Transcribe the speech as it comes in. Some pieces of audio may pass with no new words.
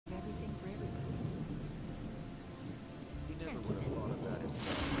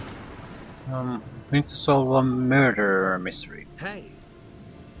We need to solve a murder mystery. Hey,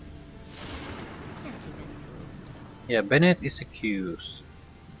 Yeah, Bennett is accused.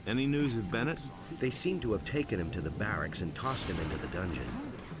 any news of Bennett? They seem to have taken him to the barracks and tossed him into the dungeon.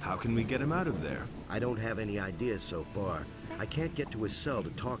 How can we get him out of there? I don't have any ideas so far. I can't get to his cell to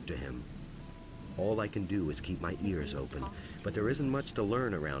talk to him. All I can do is keep my ears open, but there isn't much to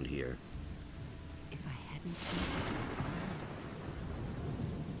learn around here.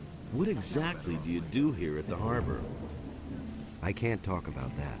 What exactly do you do here at the harbor? I can't talk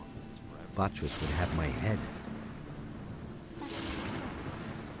about that. Vatras would have my head.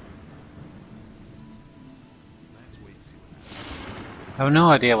 I have no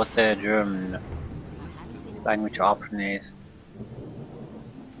idea what the German language option is.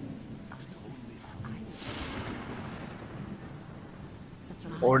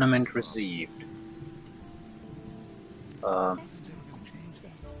 Ornament received.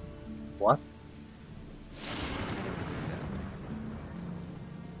 What?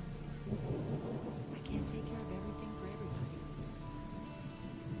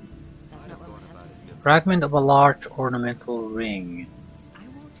 Fragment of a large ornamental ring.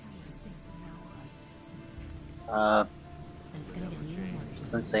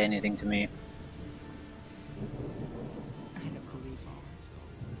 Doesn't say anything to me.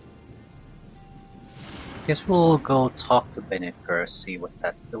 Guess we'll go talk to Bennett first, see what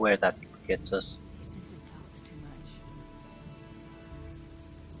where that gets us.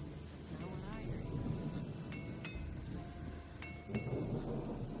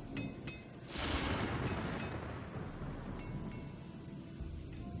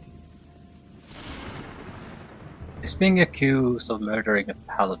 He's being accused of murdering a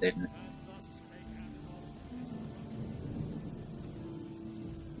paladin.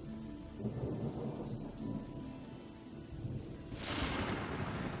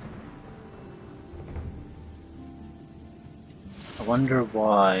 I wonder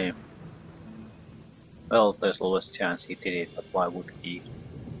why. Well, there's always a chance he did it, but why would he?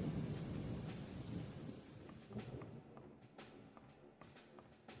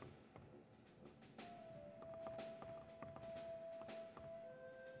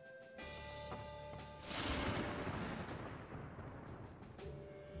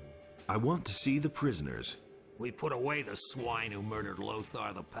 I want to see the prisoners. We put away the swine who murdered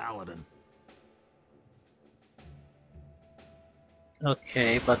Lothar the Paladin.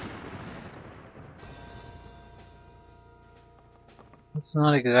 Okay, but that's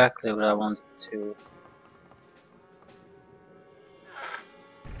not exactly what I wanted to.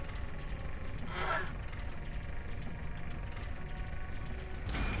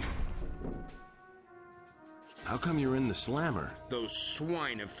 How come you're in the slammer? Those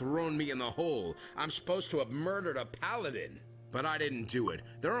swine have thrown me in the hole. I'm supposed to have murdered a paladin. But I didn't do it.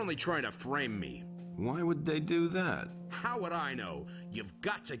 They're only trying to frame me. Why would they do that? How would I know? You've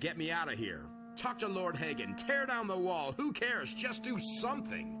got to get me out of here. Talk to Lord Hagen. Tear down the wall. Who cares? Just do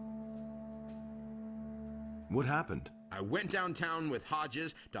something. What happened? I went downtown with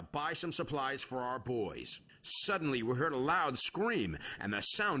Hodges to buy some supplies for our boys. Suddenly we heard a loud scream and the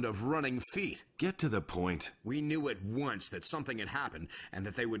sound of running feet. Get to the point. We knew at once that something had happened and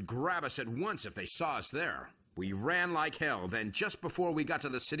that they would grab us at once if they saw us there. We ran like hell, then just before we got to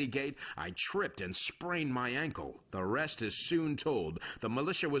the city gate, I tripped and sprained my ankle. The rest is soon told. The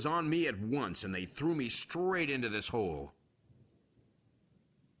militia was on me at once and they threw me straight into this hole.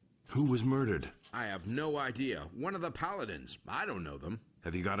 Who was murdered? I have no idea. One of the paladins. I don't know them.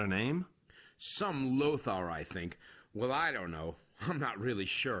 Have you got a name? Some Lothar, I think. Well, I don't know. I'm not really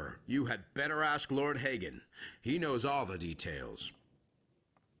sure. You had better ask Lord Hagen. He knows all the details.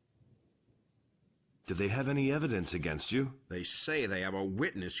 Do they have any evidence against you? They say they have a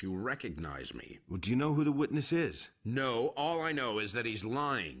witness who recognized me. Well, do you know who the witness is? No, all I know is that he's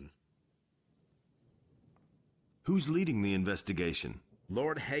lying. Who's leading the investigation?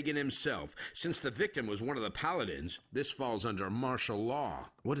 Lord Hagen himself. Since the victim was one of the paladins, this falls under martial law.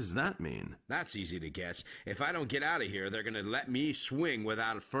 What does that mean? That's easy to guess. If I don't get out of here, they're going to let me swing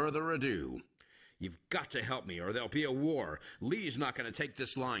without further ado. You've got to help me or there'll be a war. Lee's not going to take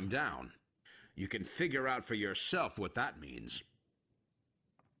this lying down. You can figure out for yourself what that means.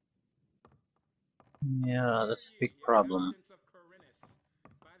 Yeah, that's a big problem.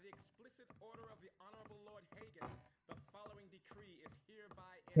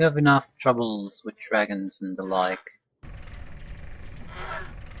 We have enough troubles with dragons and the like.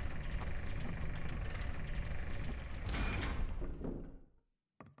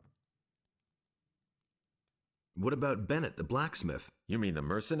 What about Bennett, the blacksmith? You mean the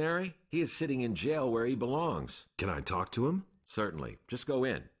mercenary? He is sitting in jail where he belongs. Can I talk to him? Certainly. Just go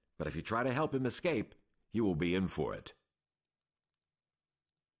in. But if you try to help him escape, you will be in for it.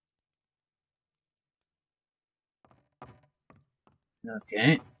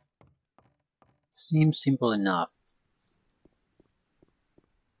 Okay. Seems simple enough.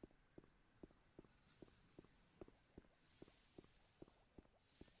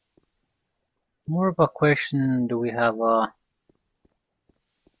 More of a question, do we have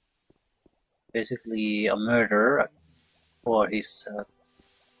basically a murderer or his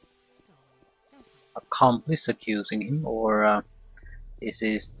accomplice accusing him, or is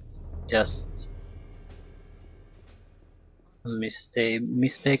this just a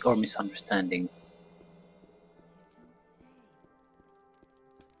mistake or misunderstanding?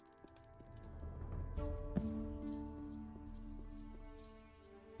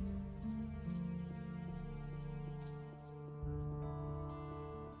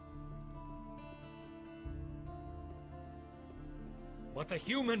 But the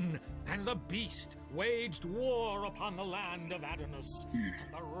human and the beast waged war upon the land of Adonis, and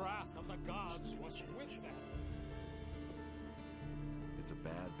the wrath of the gods was with them. It's a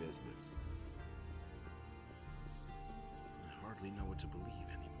bad business. I hardly know what to believe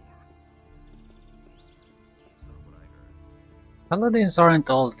anymore. That's not what I heard. Paladins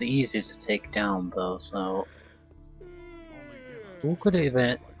aren't all that easy to take down, though. So who could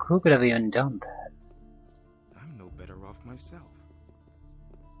have even done that? I'm no better off myself.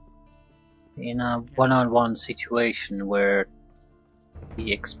 In a one-on-one situation where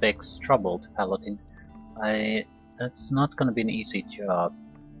he expects trouble to Paladin, that's not gonna be an easy job.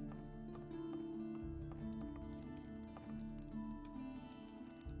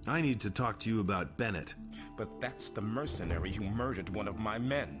 I need to talk to you about Bennett. But that's the mercenary who murdered one of my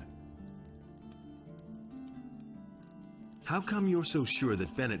men. How come you're so sure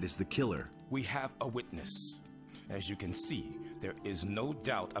that Bennett is the killer? We have a witness. As you can see, there is no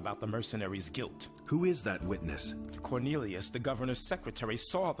doubt about the mercenary's guilt. Who is that witness? Cornelius, the governor's secretary,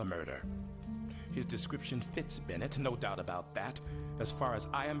 saw the murder. His description fits Bennett, no doubt about that. As far as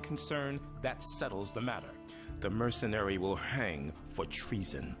I am concerned, that settles the matter. The mercenary will hang for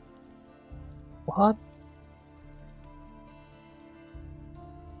treason. What?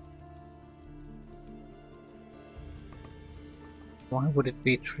 Why would it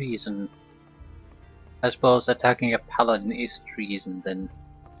be treason? I suppose attacking a paladin is treason then.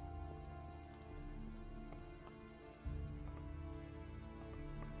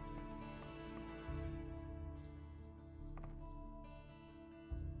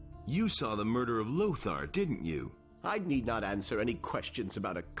 You saw the murder of Lothar, didn't you? I need not answer any questions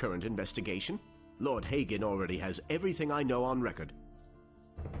about a current investigation. Lord Hagen already has everything I know on record.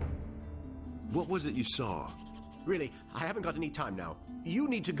 What was it you saw? Really, I haven't got any time now. You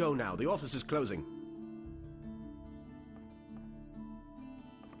need to go now. The office is closing.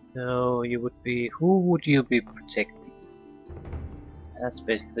 So who would you be protecting? That's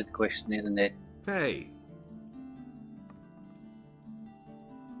basically the question, isn't it? Hey!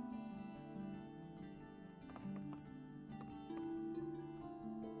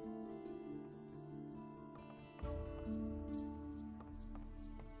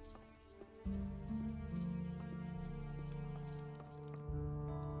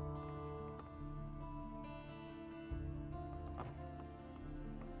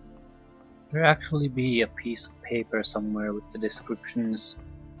 There actually be a piece of paper somewhere with the descriptions.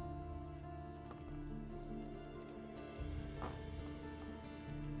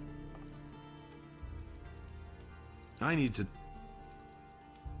 I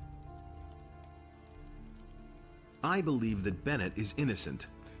believe that Bennett is innocent.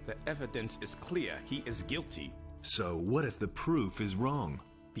 The evidence is clear. He is guilty. So what if the proof is wrong?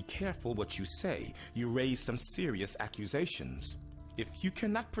 Be careful what you say. You raise some serious accusations. If you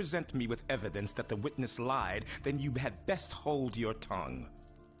cannot present me with evidence that the witness lied, then you had best hold your tongue.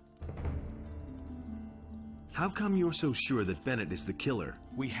 How come you're so sure that Bennett is the killer?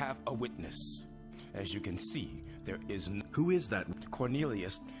 We have a witness. As you can see, there is no... Who is that?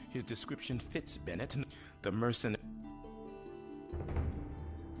 Cornelius. His description fits Bennett. The mercenary...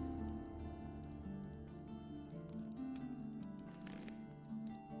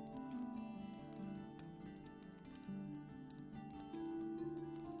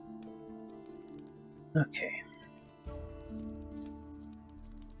 Okay.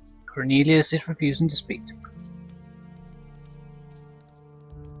 Cornelius is refusing to speak to me.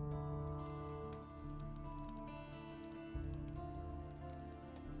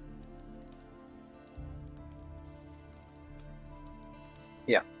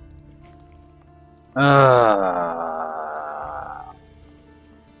 Yeah.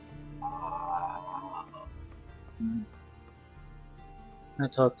 I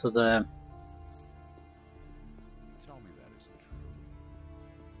talked to the... Tell me that isn't true.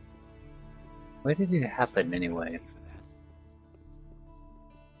 Where did it happen anyway?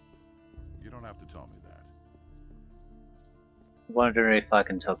 You don't have to tell me that. Wonder if I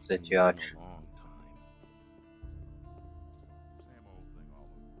can talk to the judge. Same old thing all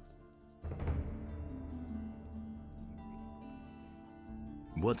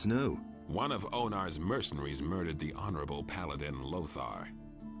over. What's new? One of Onar's mercenaries murdered the honorable paladin Lothar,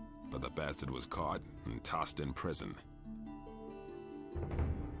 but the bastard was caught and tossed in prison.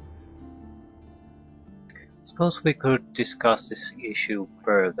 Suppose we could discuss this issue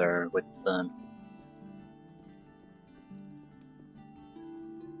further with the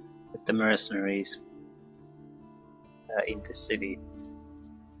mercenaries in the city.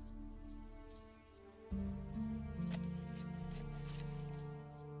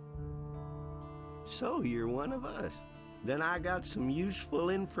 So you're one of us. Then I got some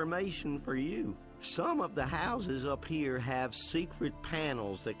useful information for you. Some of the houses up here have secret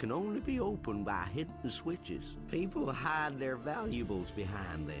panels that can only be opened by hidden switches. People hide their valuables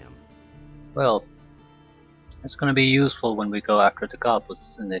behind them. Well, it's gonna be useful when we go after the goblins,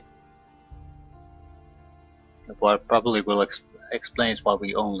 isn't it? What probably will explains why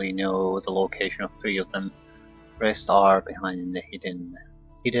we only know the location of 3 of them. The rest are behind the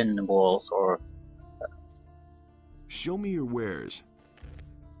hidden walls or... Show me your wares.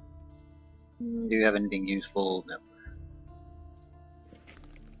 Do you have anything useful? No.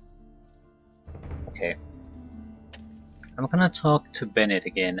 Okay. I'm gonna talk to Bennett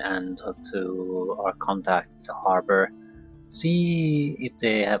again and talk to our contact at the harbor. See if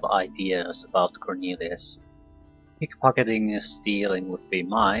they have ideas about Cornelius. Pickpocketing and stealing would be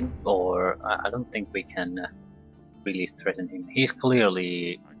mine, or I don't think we can really threaten him. He's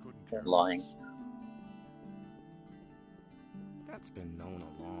clearly lying. That's been known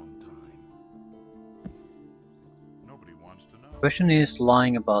a long time. Nobody wants to know. Question is,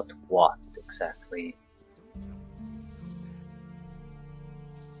 lying about what exactly?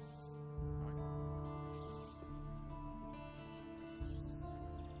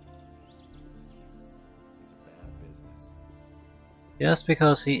 Just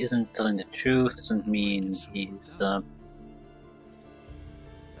because he isn't telling the truth doesn't mean he's That's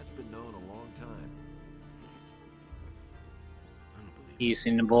been known a long time. he's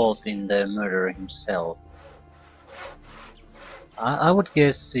involved in the murder himself. I would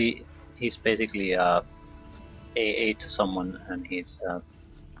guess he's basically AA to someone, and he's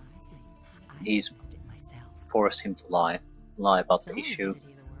forced him to lie about the issue.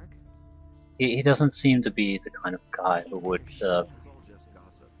 He doesn't seem to be the kind of guy who would.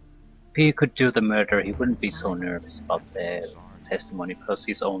 If he could do the murder, he wouldn't be so nervous about the testimony because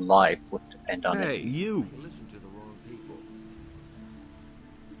his own life would depend on Hey, it. you! Listen to the wrong people.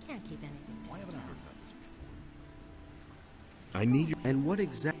 You can't keep anything to Why haven't I yourself. heard about this before? I need your... And what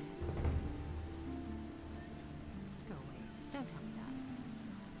exactly? Go away. Don't tell me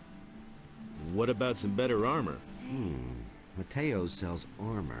that. What about some better armor? Mateo sells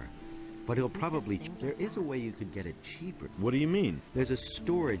armor, but he'll probably... There is a way you could get it cheaper. What do you mean? There's a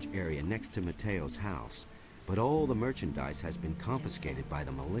storage area next to Mateo's house, but all the merchandise has been confiscated by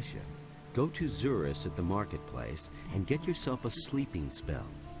the militia. Go to Zurus at the marketplace and get yourself a sleeping spell.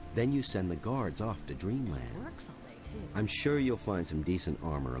 Then you send the guards off to Dreamland. Works all day too. I'm sure you'll find some decent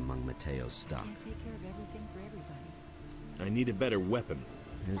armor among Mateo's stock. Can't take care of everything for everybody. I need a better weapon.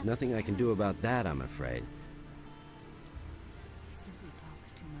 There's nothing I can do about that, I'm afraid. He simply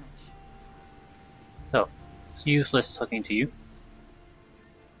talks too much. So, it's useless talking to you.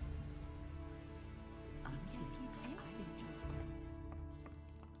 Honestly, I think just says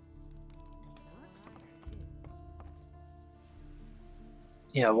it works all day too.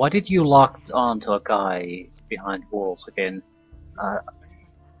 Yeah, why did you lock onto a guy behind walls again?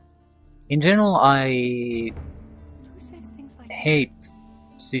 In general, I Who says things like hate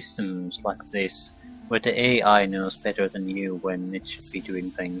systems like this, where the AI knows better than you when it should be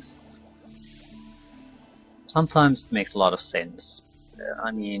doing things. Sometimes it makes a lot of sense.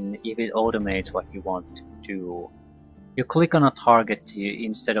 I mean, if it automates what you want to do, you click on a target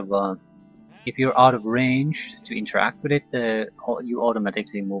instead of if you're out of range to interact with it, you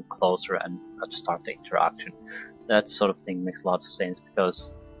automatically move closer and start the interaction. That sort of thing makes a lot of sense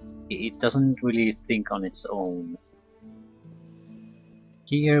because it doesn't really think on its own.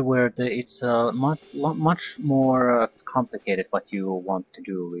 Here, where it's much more complicated what you want to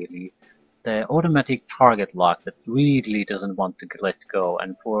do, really. The automatic target lock that really doesn't want to let go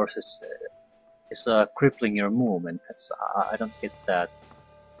and forces is crippling your movement. I don't get that.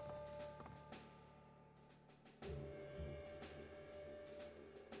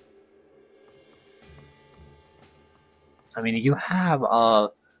 I mean, you have a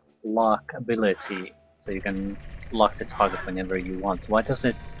lock ability, so you can lock the target whenever you want. Why does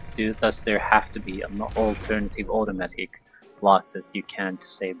it do? Does there have to be an alternative automatic lock that you can't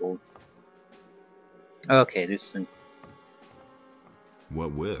disable? Okay, this is.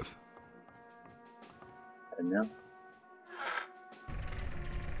 What with? I don't know.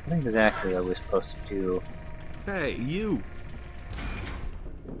 What exactly are we supposed to do? Hey, you!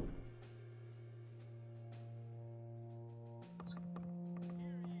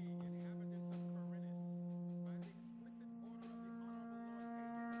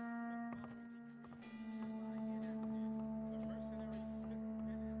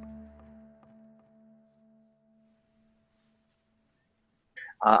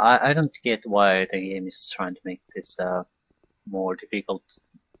 I don't get why the game is trying to make this more difficult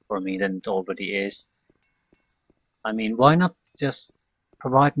for me than it already is. I mean, why not just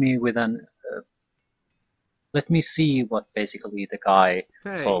provide me with an... let me see what basically the guy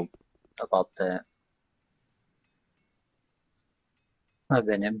told about the...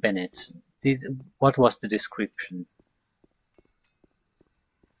 Bennett. What was the description?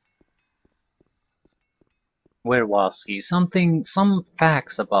 Where was he? Some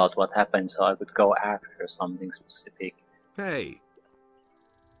facts about what happened, so I would go after something specific. Hey!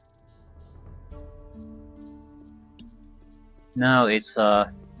 No, it's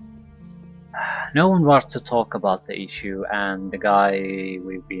no one wants to talk about the issue, and the guy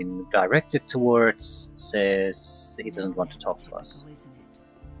we've been directed towards says he doesn't want to talk to us.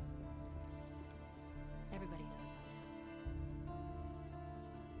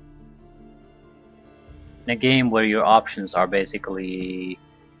 In a game where your options are basically,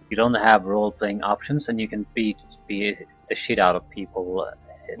 you don't have role-playing options, and you can beat the shit out of people.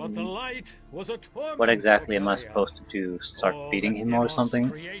 But the light was a torment. What exactly am I supposed to do? Start beating him or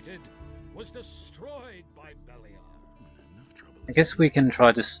something? Was destroyed by I guess we can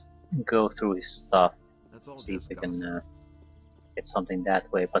try to go through his stuff, see if we can get something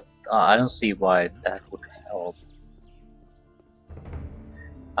that way, but I don't see why that would help.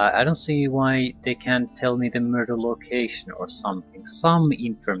 I don't see why they can't tell me the murder location or something, some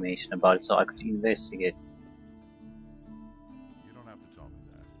information about it so I could investigate. You don't have to tell me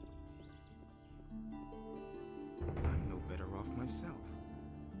that. I'm no better off myself.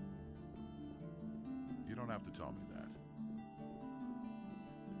 You don't have to tell me that.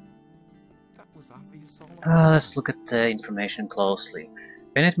 That was obvious all along. Let's look at the information closely.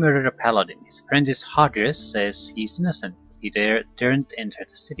 Bennett murdered a paladin. His apprentice Hodges says he's innocent. He daren't enter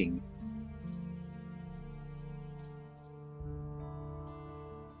the city.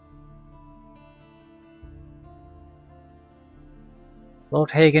 Lord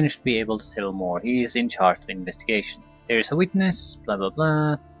Hagen should be able to tell more. He is in charge of the investigation. There is a witness, blah blah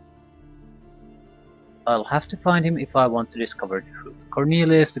blah. I'll have to find him if I want to discover the truth.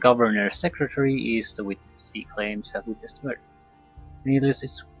 Cornelius, the governor's secretary, is the witness. He claims to have witnessed the murder. Cornelius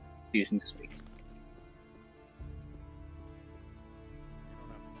is refusing to speak.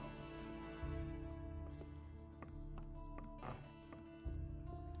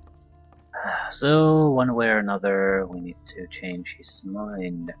 So, one way or another, we need to change his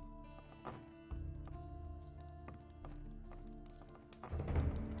mind.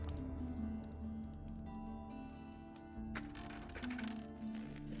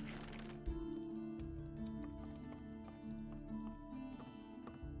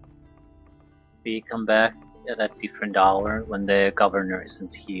 We come back at a different hour when the governor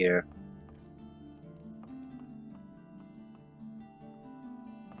isn't here.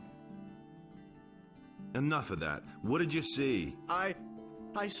 Enough of that. What did you see? I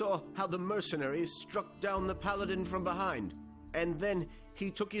saw how the mercenaries struck down the paladin from behind. And then he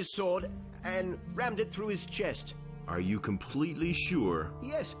took his sword and rammed it through his chest. Are you completely sure?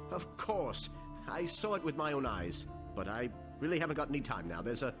 Yes, of course. I saw it with my own eyes. But I really haven't got any time now.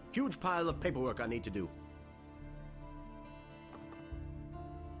 There's a huge pile of paperwork I need to do.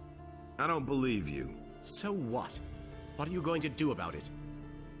 I don't believe you. So what? What are you going to do about it?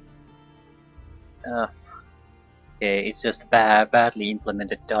 Okay, it's just a badly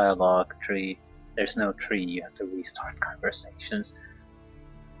implemented dialogue tree. There's no tree, you have to restart conversations.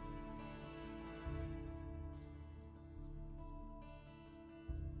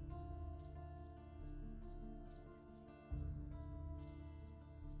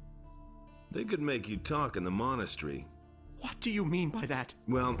 They could make you talk in the monastery. What do you mean by that?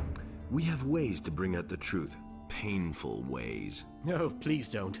 Well, we have ways to bring out the truth. Painful ways. No, please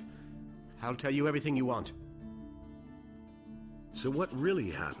don't. I'll tell you everything you want. So what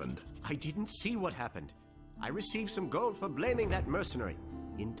really happened? I didn't see what happened. I received some gold for blaming that mercenary.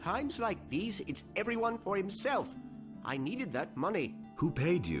 In times like these, it's everyone for himself. I needed that money. Who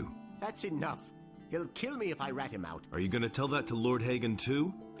paid you? That's enough. He'll kill me if I rat him out. Are you gonna tell that to Lord Hagen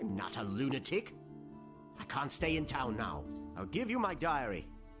too? I'm not a lunatic. I can't stay in town now. I'll give you my diary.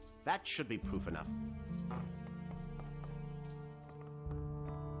 That should be proof enough.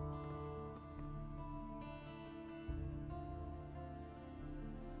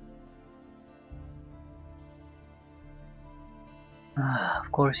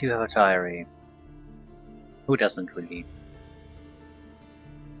 Of course you have a diary. Who doesn't really?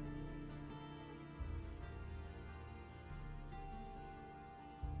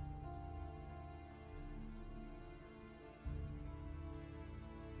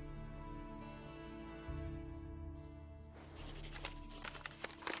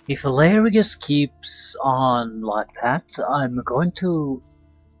 If Valerius keeps on like that, I'm going to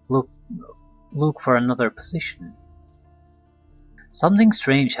look for another position. Something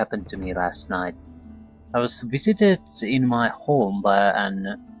strange happened to me last night. I was visited in my home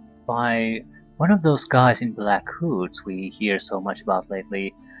by one of those guys in black hoods we hear so much about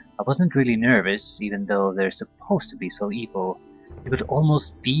lately. I wasn't really nervous, even though they're supposed to be so evil. You could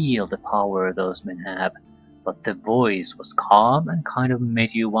almost feel the power those men have, but the voice was calm and kind of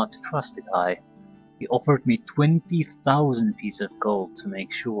made you want to trust the guy. He offered me 20,000 pieces of gold to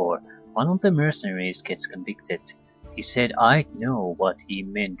make sure one of the mercenaries gets convicted. He said I'd know what he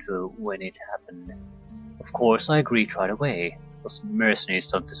meant when it happened. Of course I agreed right away. Those mercenaries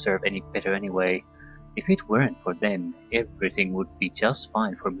don't deserve any better anyway. If it weren't for them, everything would be just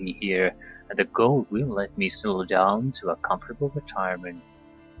fine for me here, and the gold will let me settle down to a comfortable retirement.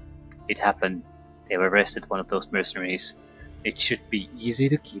 It happened. They've arrested one of those mercenaries. It should be easy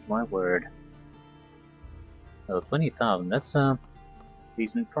to keep my word. Well, 20,000, that's a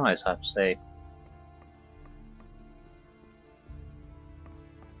decent price, I have to say.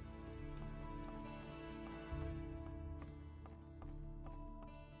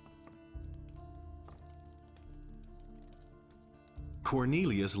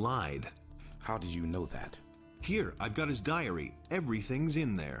 Cornelius lied. How did you know that? Here, I've got his diary. Everything's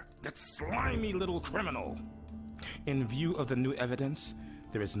in there. That slimy little criminal! In view of the new evidence,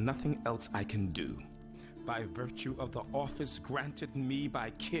 there is nothing else I can do. By virtue of the office granted me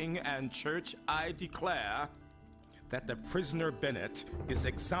by king and church, I declare that the prisoner Bennett is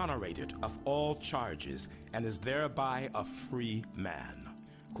exonerated of all charges and is thereby a free man.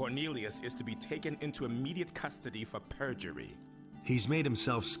 Cornelius is to be taken into immediate custody for perjury. He's made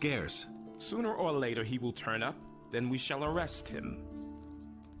himself scarce. Sooner or later he will turn up, then we shall arrest him.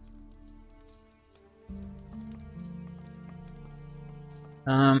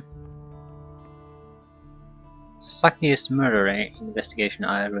 Suckiest murder investigation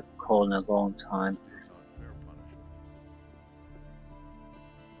I recall in a long time.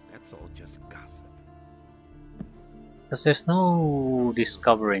 That's all just gossip. Because there's no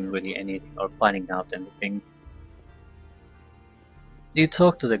discovering really anything or finding out anything. You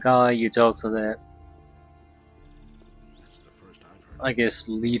talk to the guy, you talk to the, I guess,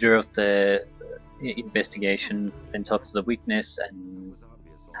 leader of the investigation, then talk to the witness, and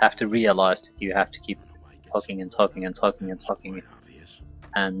have to realize that you have to keep talking and talking and talking and talking,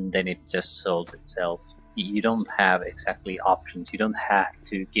 and then it just solves itself. You don't have exactly options. You don't have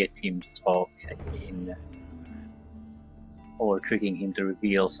to get him to talk in or tricking him to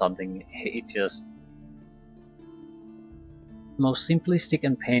reveal something. It's just the most simplistic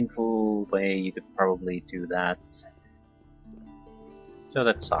and painful way you could probably do that. So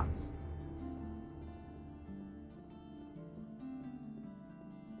that sucks.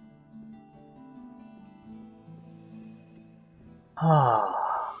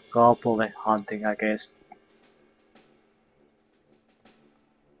 Goblin hunting, I guess.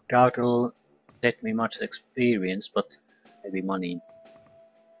 Doubt it'll get me much experience, but maybe money.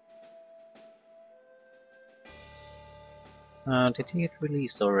 Did he get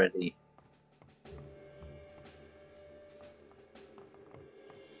released already?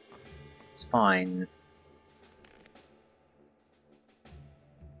 It's fine.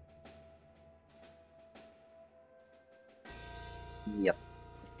 Yep.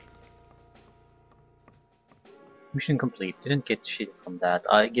 Mission complete. Didn't get shit from that.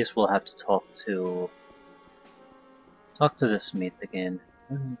 I guess we'll have to talk to the smith again.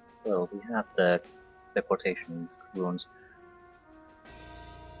 Well, we have the teleportation runes.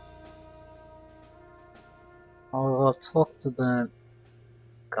 I'll talk to the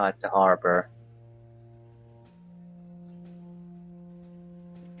guy at the harbor.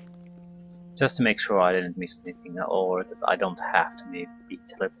 Just to make sure I didn't miss anything, or that I don't have to maybe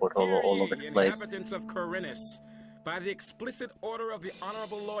teleport all over the place. Inhabitants of Corinus, By the explicit order of the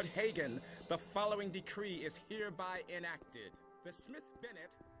Honorable Lord Hagen, the following decree is hereby enacted. The Smith Bennett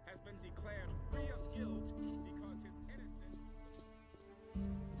has been declared free of guilt because his innocence...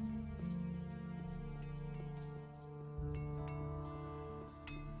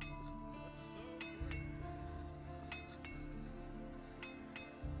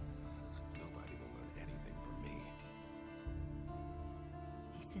 Nobody will learn anything from me.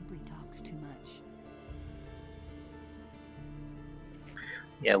 He simply talks too much.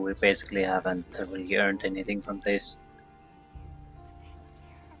 Yeah, we basically haven't really earned anything from this.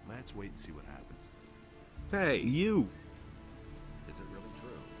 Let's wait and see what happens. Hey, you! Is it really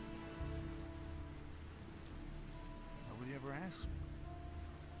true? Nobody ever asks me.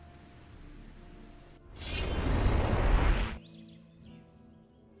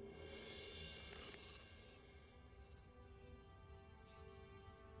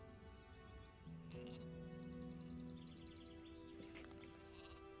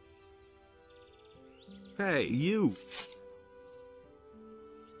 Hey, you!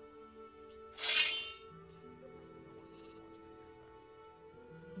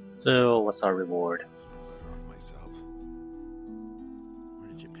 So, what's our reward? Off myself. Where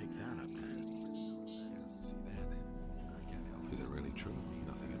did you pick that up then? See that? I can't help it. Is it really true?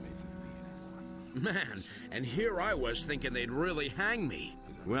 Nothing amazing me. Man, and here I was thinking they'd really hang me.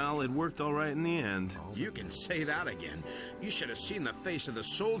 Well, it worked all right in the end. You can say that again. You should have seen the face of the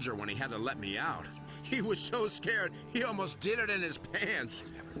soldier when he had to let me out. He was so scared, he almost did it in his pants.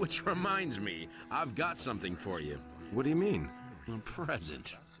 Which reminds me, I've got something for you. What do you mean? A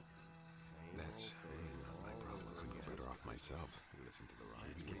present. That's my problem. I go better off myself. Listen to the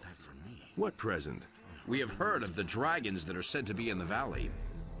rhymes. Get that from me. What present? We have heard of the dragons that are said to be in the valley.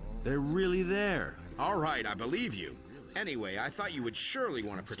 They're really there. All right, I believe you. Anyway, I thought you would surely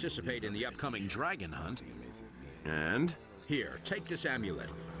want to participate in the upcoming dragon hunt. And? Here, take this amulet.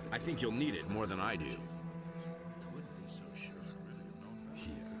 I think you'll need it more than I do. Here,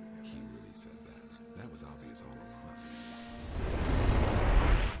 he really said that. That was obvious all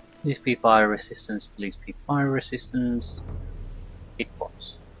along. Please be fire resistance, please be fire resistance. Hit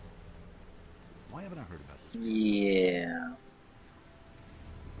points. Why haven't I heard about this? Yeah.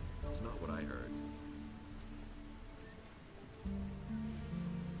 It's not what I heard.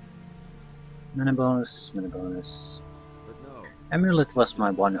 Mana bonus, mana bonus. But no. Amulet was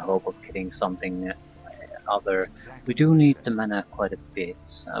my one hope of getting something other. We do need the mana quite a bit.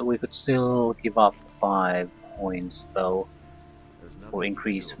 We could still give up 5 points though for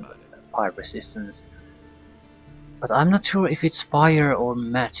increased fire resistance. But I'm not sure if it's fire or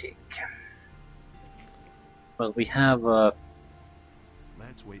magic. Well, we have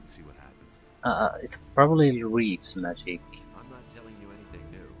Let's wait and see what happens. it probably reads magic. I'm not telling you anything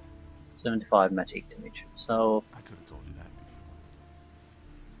new. 75 magic damage. So I could have told you that before.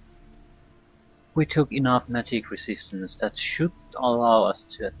 we took enough magic resistance that should allow us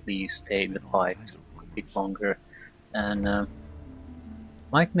to at least stay in the fight a bit longer, and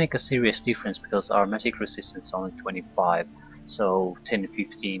might make a serious difference because our magic resistance is only 25, so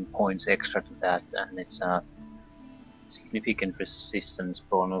 10-15 points extra to that, and it's a significant resistance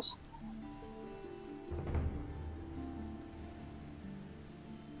bonus.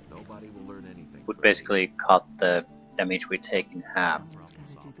 Nobody will learn anything. Would basically cut the damage we take in half. Someone's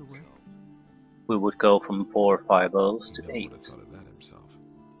gotta do the work. We would go from 4 fireballs to No one would 8. have thought of that himself.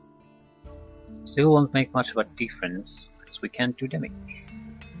 Still won't make much of a difference because we can't do damage.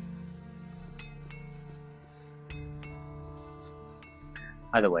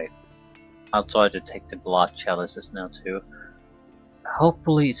 Either way, I'll try to take the blood chalices now too.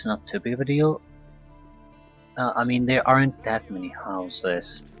 Hopefully it's not too big of a deal. I mean, there aren't that many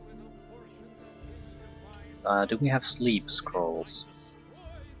houses. Do we have sleep scrolls?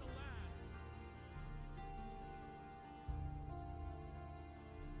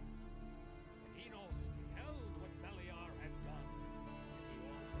 Enos beheld what Beliar had done. He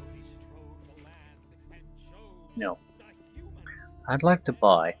also bestrode the land and chose No. the human. I'd like to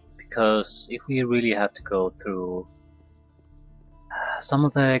buy, because if we really have to go through... some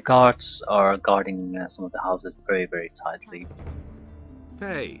of the guards are guarding some of the houses very, very tightly.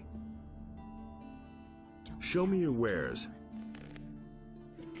 Hey, Don't show me tell your us wares.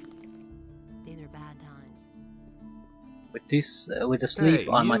 These are bad times. With this, with the sleep,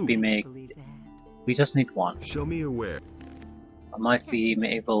 Hey, I might be you. make. Believe that. We just need one. Show me your wares. I might be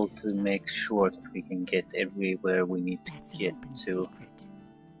able to make sure that we can get everywhere we need to That's an get open to. secret.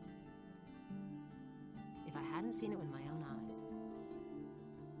 If I hadn't seen it with my own eyes.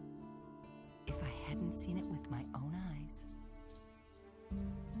 If I hadn't seen it with my own eyes.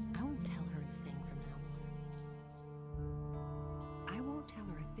 I won't tell her a thing from now on.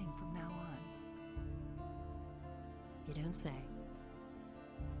 don't say.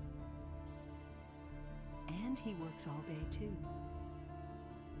 And he works all day, too.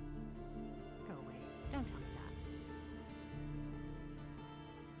 Go away. Don't tell me that.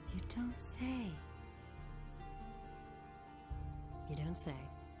 You don't say. You don't say.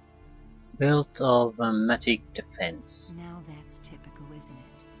 Built of magic defense. Now that's typical, isn't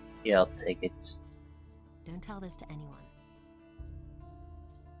it? Yeah, I'll take it. Don't tell this to anyone.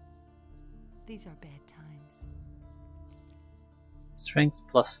 These are bad times. Strength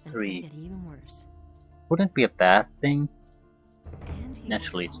plus That's 3. gonna get even worse. Wouldn't be a bad thing. And he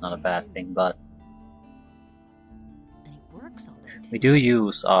Naturally, works it's all not a day, bad too. thing, but And he works all day, too. we do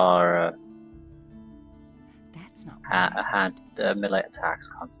use our That's not what I heard. hand melee attacks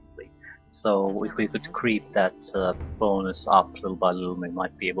constantly. So That's if not we my could husband creep thing. that bonus up little by little, we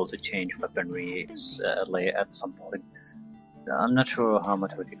might be able to change That's not my weaponry husband thing. at some point. I'm not sure how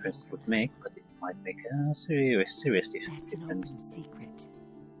much of a difference it would make, but it might make a serious That's an difference. open secret.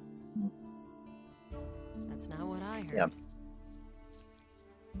 That's not what I heard. Yeah.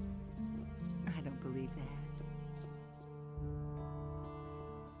 I don't believe that.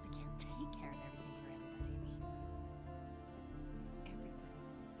 I can't take care of everything for everybody.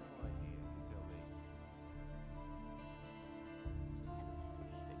 Everybody knows.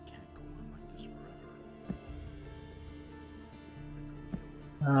 It can't go on like this forever.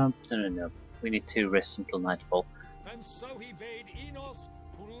 No. We need to rest until nightfall. And so he bade Enos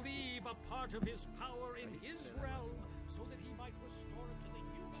to leave a part of his power in his realm, so that he might restore it to the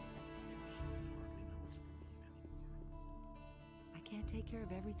human. I can't take care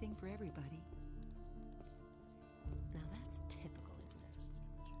of everything for everybody. Now that's typical, isn't it?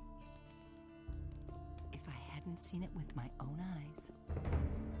 If I hadn't seen it with my own eyes.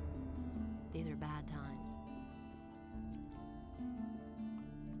 These are bad times.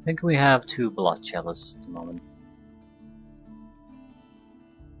 I think we have 2 blood chalices at the moment.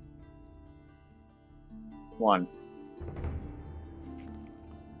 1.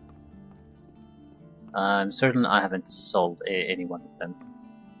 I'm certain I haven't sold any one of them.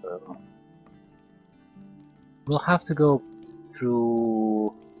 So we'll have to go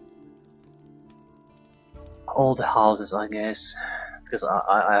through all the houses, I guess, because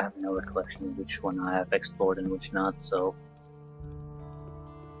I have no recollection of which one I have explored and which not, so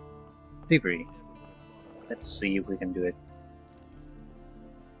thievery. Let's see if we can do it.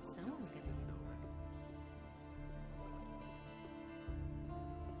 Someone's gonna do the work.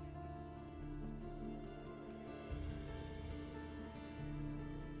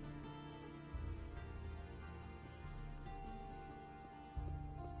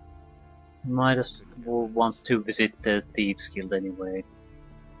 Might as well want to visit the Thieves Guild anyway.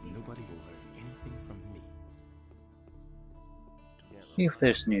 Nobody will learn anything from me. See if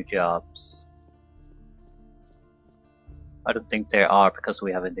there's new jobs. I don't think there are because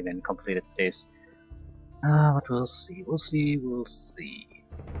we haven't even completed this. But we'll see, we'll see.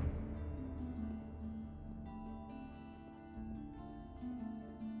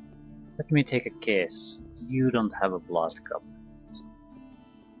 Let me take a guess. You don't have a blast cup.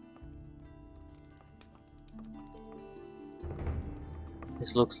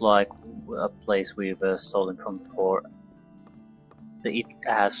 This looks like a place we've stolen from before. It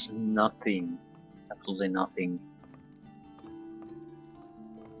has nothing, absolutely nothing.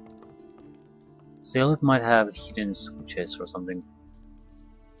 Still, it might have hidden switches or something.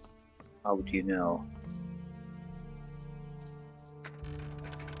 How would you know?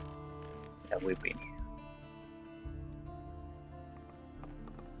 Yeah, we've been here.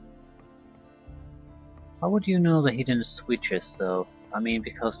 How would you know the hidden switches though? I mean,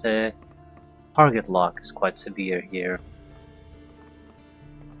 because the target lock is quite severe here.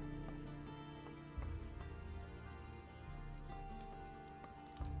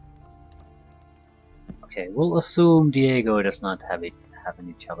 Okay, we'll assume Diego does not have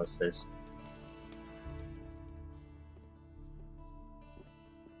any chalices.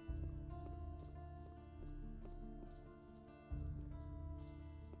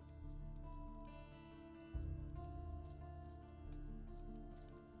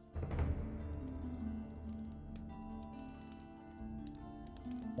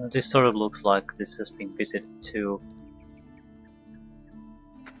 This sort of looks like this has been visited too.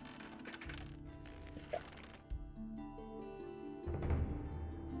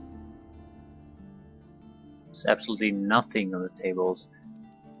 There's absolutely nothing on the tables.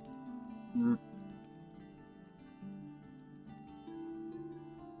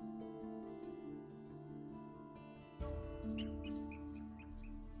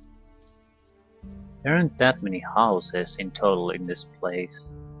 There aren't that many houses in total in this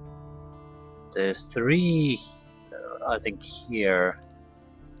place. There's 3 I think here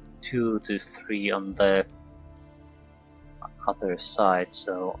 2 to 3 on the other side,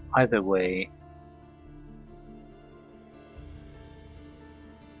 so either way.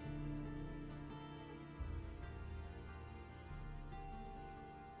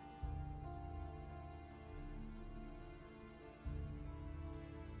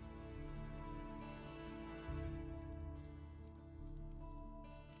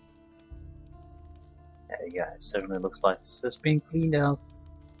 Yeah, it certainly looks like this has been cleaned out.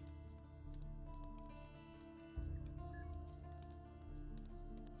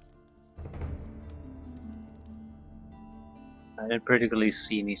 I didn't particularly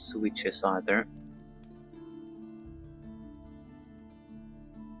see any switches either.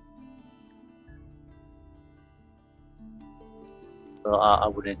 Well, I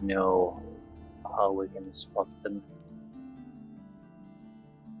wouldn't know how we can spot them.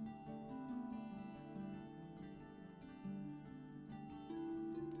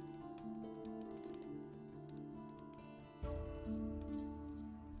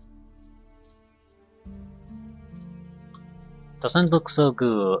 Doesn't look so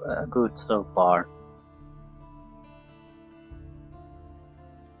good so far.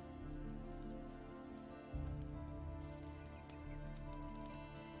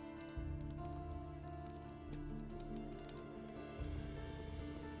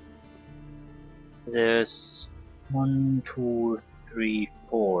 There's 1, 2, 3,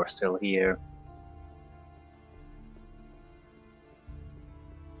 4 still here.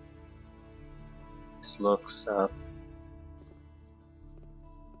 This looks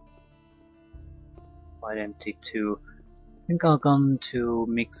quite empty too. I think I'll come to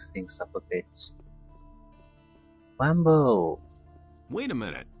mix things up a bit. Wambo! Wait a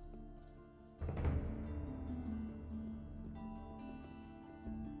minute.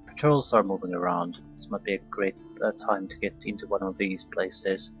 Patrols are moving around. This might be a great time to get into one of these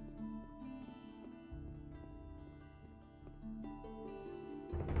places.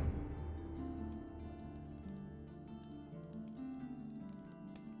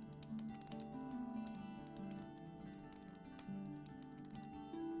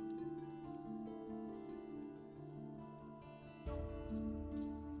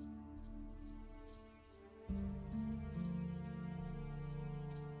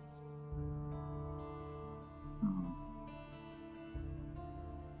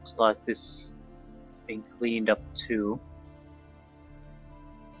 Looks like this is being cleaned up too.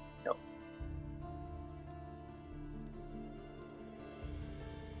 No.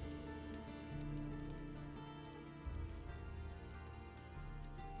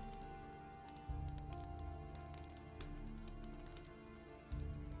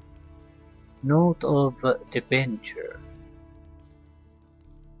 Note of debenture.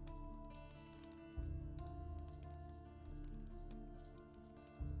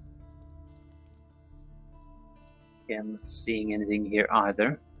 I'm not seeing anything here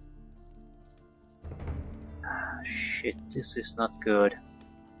either. Shit, this is not good.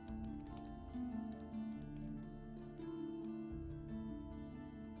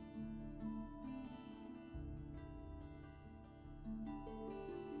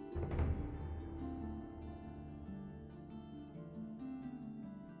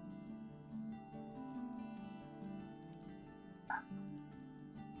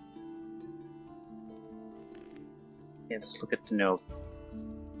 Yeah, let's look at the note.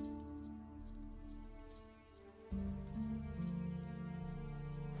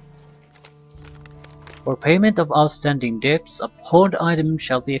 For payment of outstanding debts, a pawned item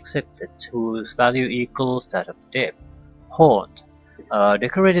shall be accepted, whose value equals that of the debt. Pawned.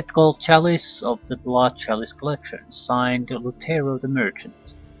 Decorated gold chalice of the Blood Chalice collection, signed Lutero the Merchant.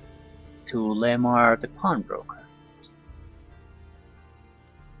 To Lemar the Pawnbroker.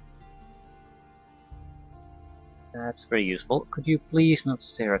 That's very useful. Could you please not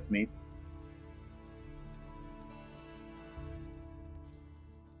stare at me?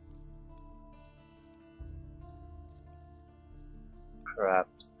 Crap.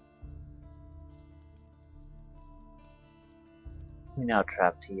 We're now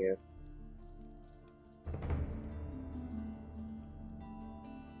trapped here.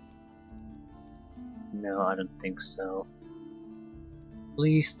 No, I don't think so.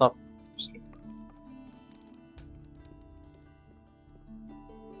 Please stop.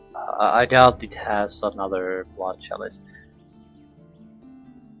 I doubt it has another blood chalice.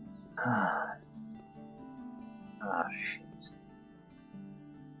 Ah, shit.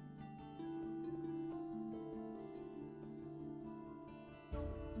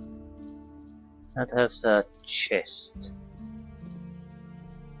 That has a chest.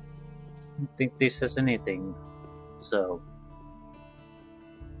 I don't think this has anything So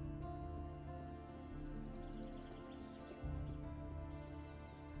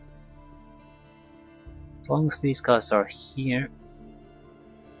as long as these guys are here,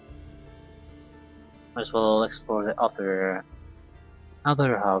 might as well explore the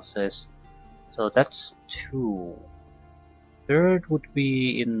other houses. So that's 2. Third would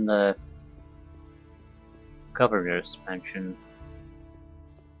be in the governor's mansion.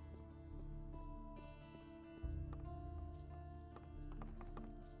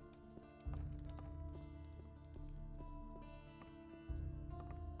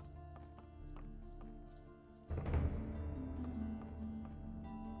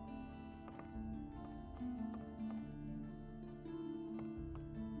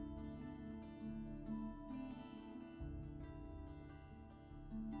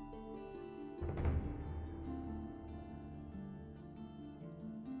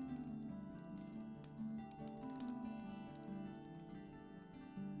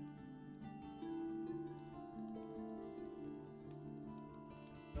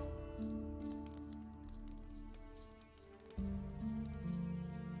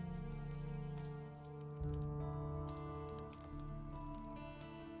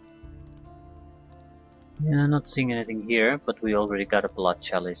 Yeah, not seeing anything here, but we already got a blood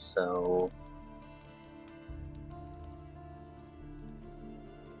chalice, so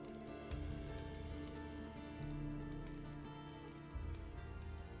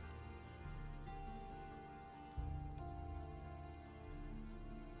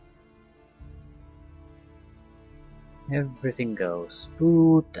everything goes.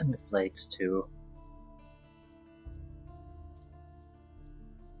 Food and the plates too.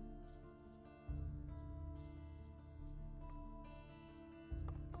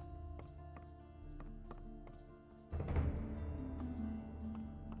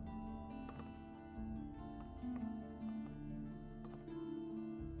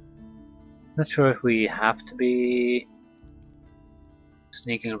 Not sure if we have to be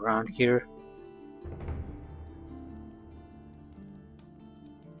sneaking around here.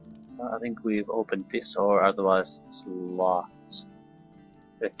 I think we've opened this door, otherwise it's locked.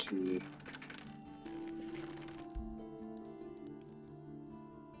 The key.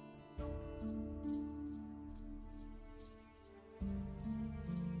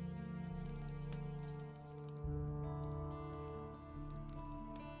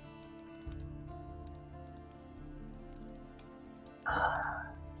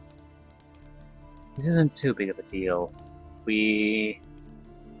 This isn't too big of a deal.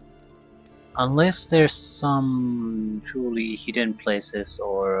 Unless there's some truly hidden places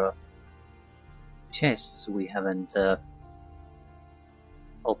or chests we haven't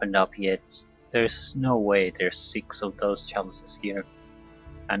opened up yet, there's no way there's 6 of those chalices here.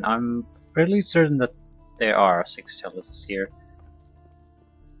 And I'm fairly certain that there are 6 chalices here.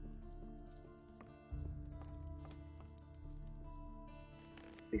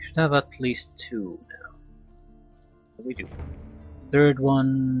 We should have at least 2 now. What do we do? Third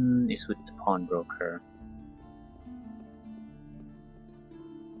one is with the pawnbroker.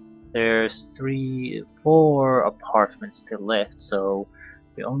 There's 4 apartments still left, so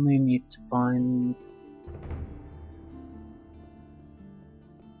we only need to find...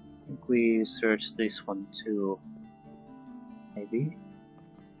 I think we searched this one too. Maybe?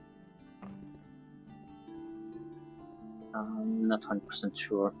 I'm not 100%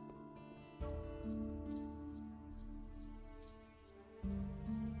 sure.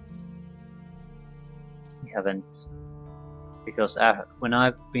 We haven't, because when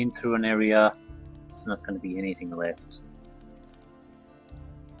I've been through an area, it's not going to be anything left.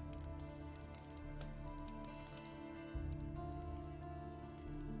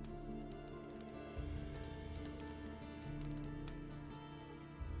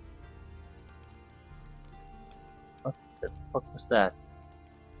 What the fuck was that?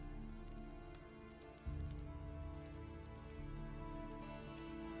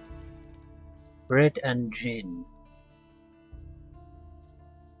 Bread and gin.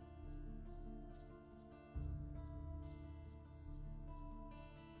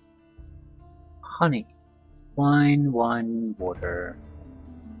 Honey. Wine, water.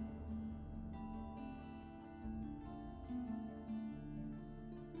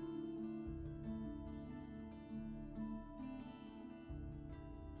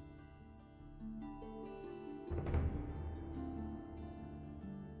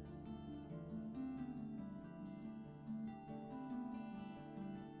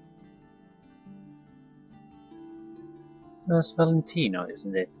 That's Valentino,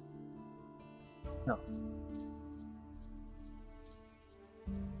 isn't it? No.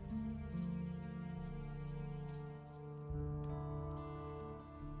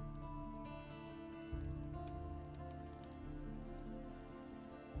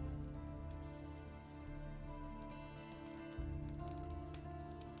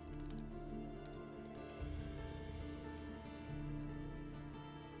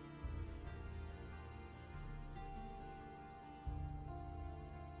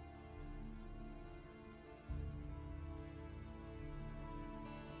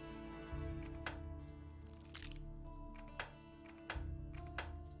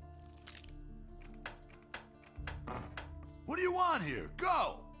 do you want here?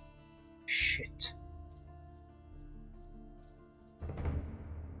 Go! Shit.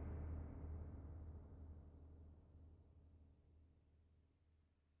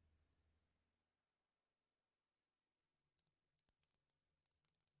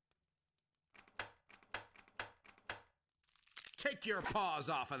 Take your paws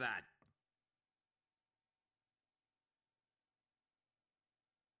off of that.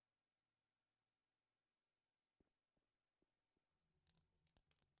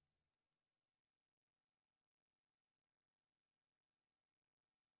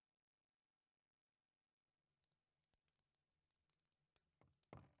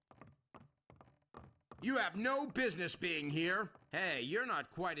 You have no business being here. Hey, you're not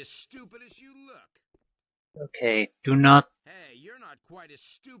quite as stupid as you look. Okay, do not Hey, you're not quite as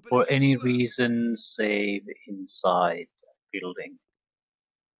stupid for as you any look. reason save inside building.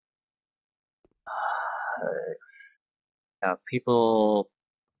 Yeah, people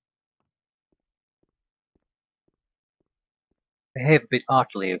behave a bit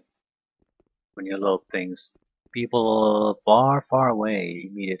oddly when you load things. People far, far away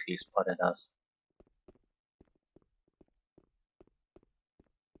immediately spotted us.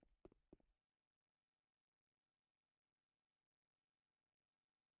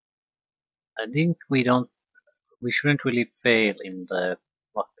 I think we shouldn't really fail in the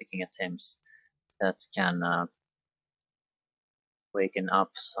lockpicking attempts that can waken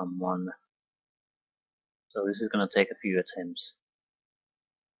up someone. So this is gonna take a few attempts.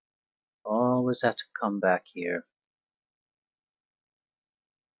 Always have to come back here.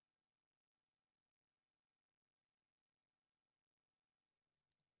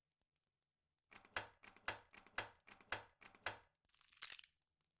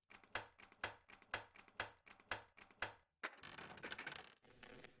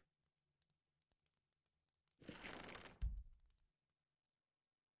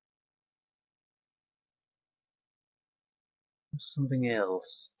 There's something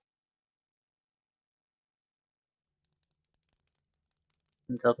else.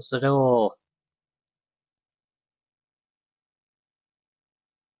 And help us at all.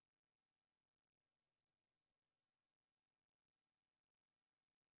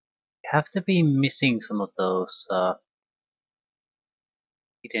 You have to be missing some of those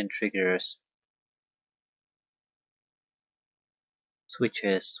hidden triggers,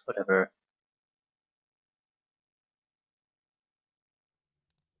 switches, whatever.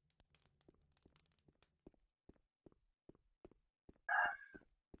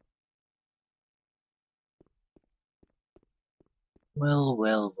 Well,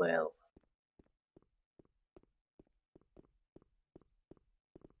 well, well.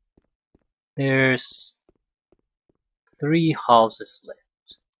 There's 3 houses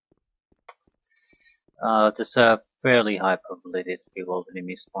left. There's a fairly high probability that we've already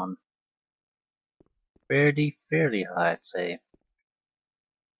missed one. Fairly high, I'd say.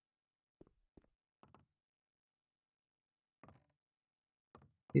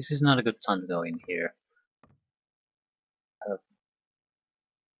 This is not a good time to go in here.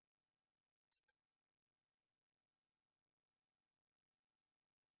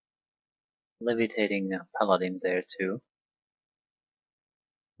 Levitating paladin there too.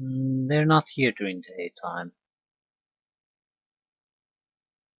 They're not here during the daytime.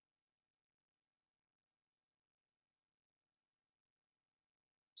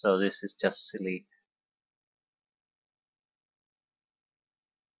 So this is just silly.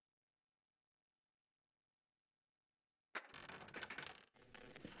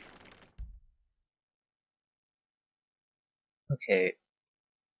 Okay.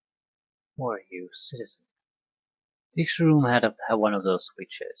 Who are you, citizen? This room had one of those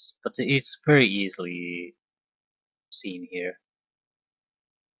switches, but it's very easily seen here.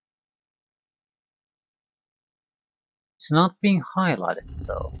 It's not being highlighted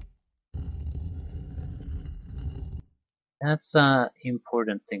though. That's an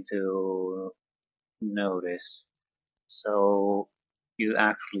important thing to notice. So you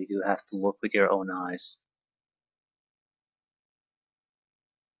actually do have to look with your own eyes.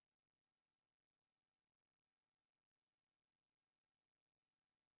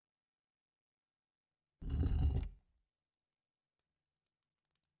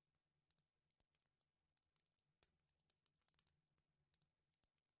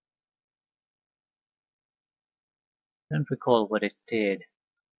 Don't recall what it did.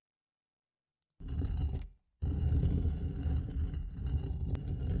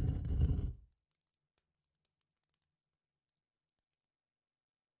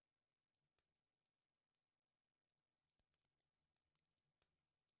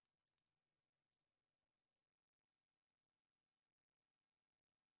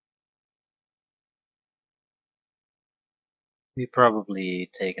 We probably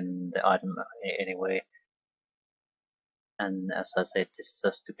taken the item anyway. And as I said, this is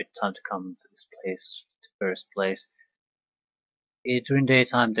a stupid time to come to this place, to first place. During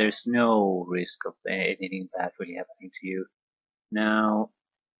daytime, there's no risk of anything bad really happening to you. Now,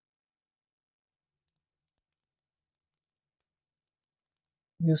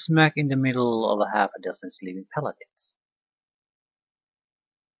 you're smack in the middle of a half a dozen sleeping paladins.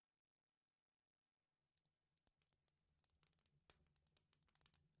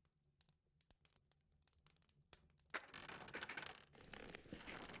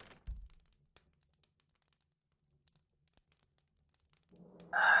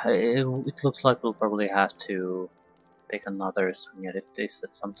 It looks like we'll probably have to take another swing at this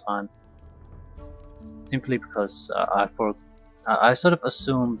at some time. Simply because I sort of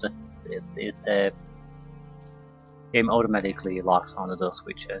assumed that the game automatically locks onto those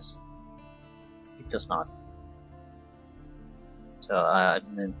switches. It does not. So I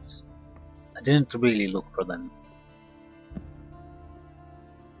didn't really look for them.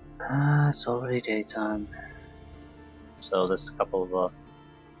 It's already daytime. So there's a couple of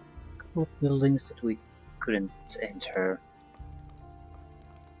buildings that we couldn't enter.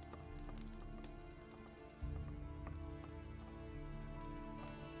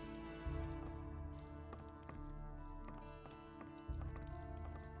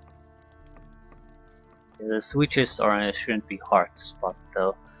 The switches shouldn't be hard to spot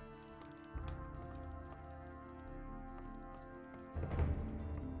though.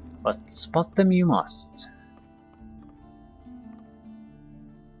 But spot them you must.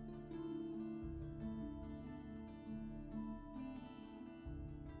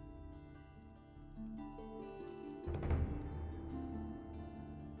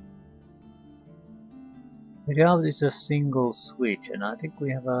 The reality is a single switch, and I think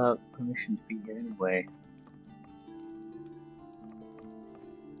we have a permission to be here anyway.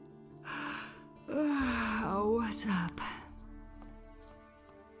 What's up?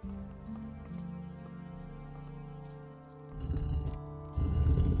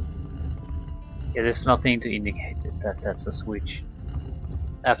 Yeah, there's nothing to indicate that that's a switch.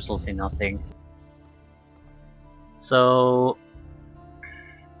 Absolutely nothing. So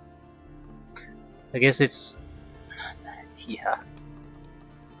I guess it's... yeah.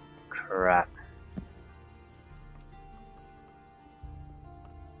 Crap.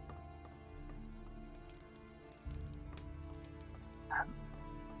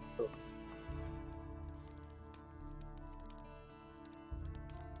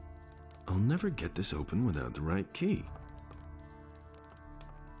 I'll never get this open without the right key.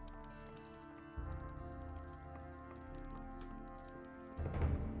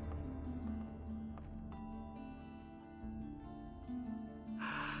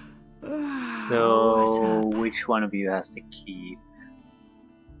 So which one of you has the key?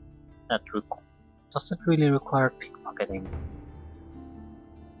 Does that really require pickpocketing?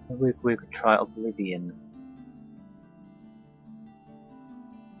 Maybe we could try Oblivion.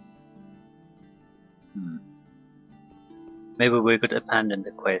 Maybe we could abandon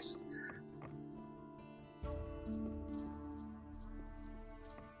the quest.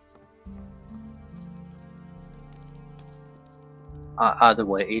 Either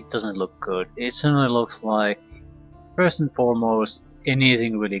way, it doesn't look good. It certainly looks like, first and foremost,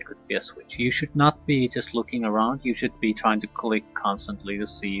 anything really could be a switch. You should not be just looking around, you should be trying to click constantly to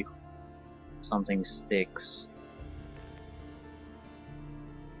see if something sticks.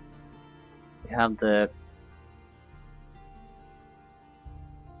 We have the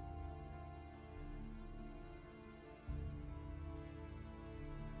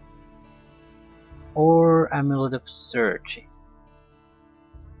or Amulet of Searching.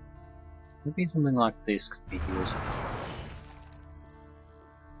 Maybe something like this could be used.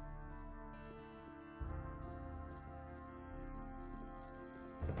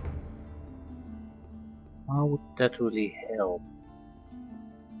 How would that really help?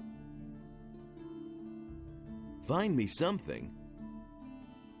 Find me something.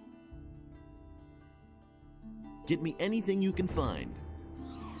 Get me anything you can find.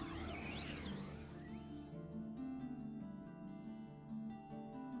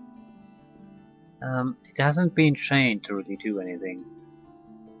 It hasn't been trained to really do anything.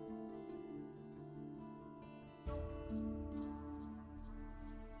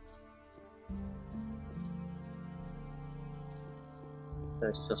 So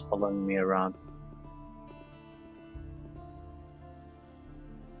it's just following me around.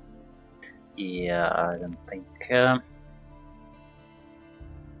 Yeah, I don't think...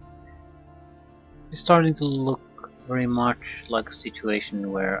 it's starting to look very much like a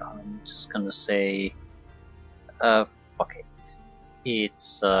situation where I'm just gonna say fuck it.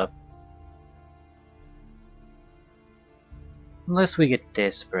 It's unless we get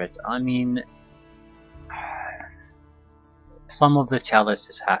desperate. I mean, some of the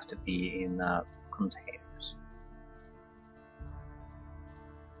chalices have to be in containers.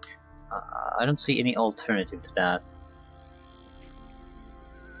 I don't see any alternative to that.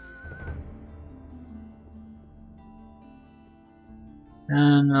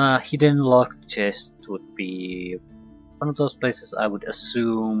 And hidden locked chest would be one of those places I would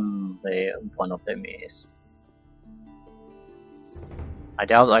assume one of them is. I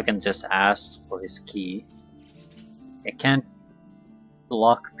doubt I can just ask for his key. I can't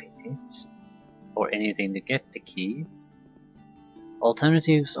lockpick it or anything to get the key.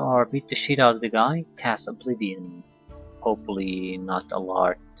 Alternatives are beat the shit out of the guy, cast Oblivion, hopefully not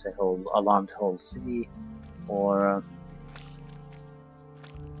alarm the whole city, or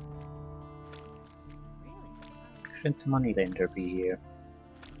shouldn't the moneylender be here?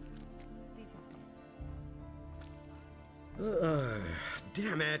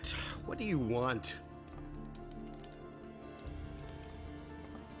 Damn it. What do you want?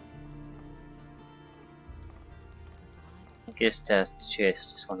 I guess that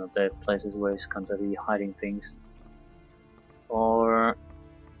chest is one of the places where he's going to be hiding things. Or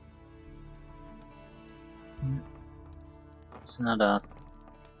it's another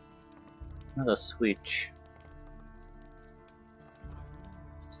switch.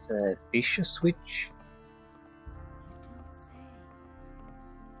 It's a fish switch.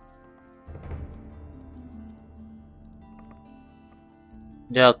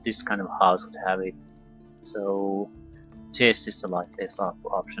 Doubt this kind of house would have it. So chest is the likeliest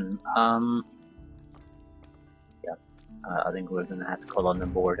option. Yeah, I think we're gonna have to call on the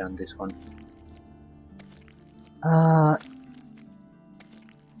board on this one.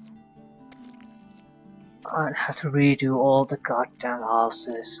 I'd have to redo all the goddamn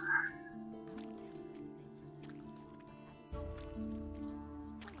houses.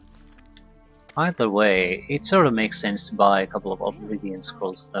 Either way, it sort of makes sense to buy a couple of Oblivion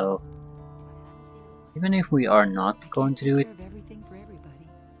Scrolls though. Even if we are not going to do it,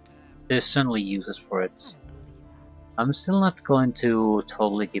 there's certainly uses for it. I'm still not going to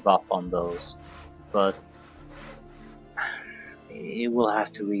totally give up on those, but it will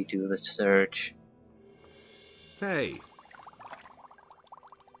have to redo the search. Hey!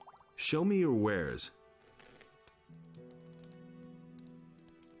 Show me your wares.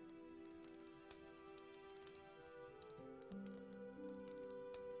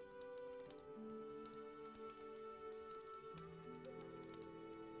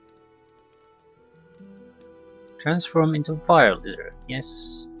 Transform into Fire Lizard,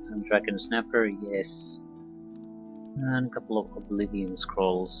 yes. And Dragon Snapper, yes. And a couple of Oblivion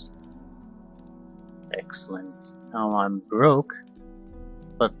Scrolls. Excellent. Now I'm broke,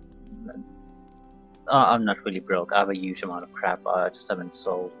 but I'm not really broke. I have a huge amount of crap I just haven't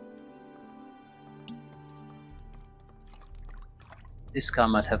sold. This guy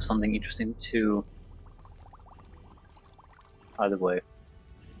might have something interesting too. Either way.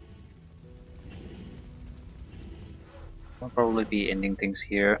 I'll probably be ending things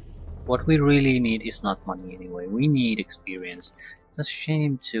here. What we really need is not money anyway, we need experience. It's a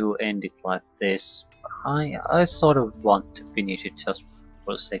shame to end it like this. I sort of want to finish it just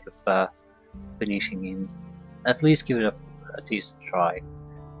for the sake of finishing in. At least give it a decent try.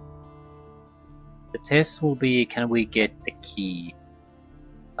 The test will be, can we get the key?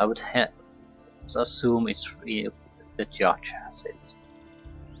 I would assume it's the judge has it.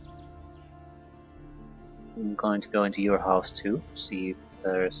 I'm going to go into your house too, see if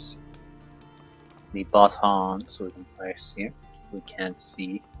there's any buttons we can place here. We can't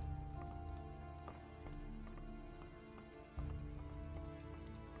see.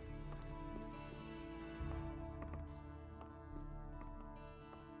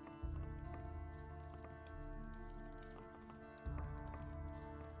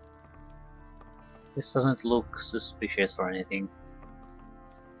 This doesn't look suspicious or anything.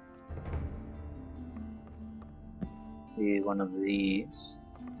 One of these.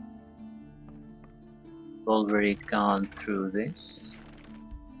 Already gone through this.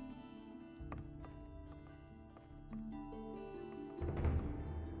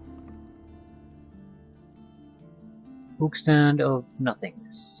 Bookstand of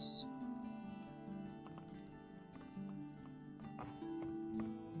nothingness.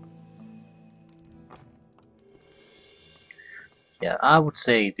 Yeah, I would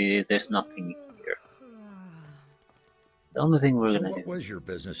say there's nothing here. The only thing we're gonna do. What was your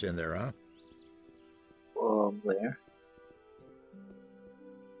business in there, huh? Where?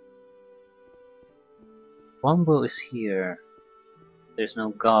 Wombo is here. There's no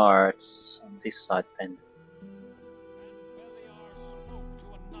guards on this side then.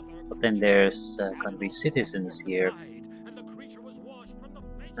 But then there's gonna be citizens here.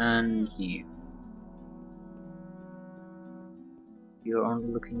 And you. You're only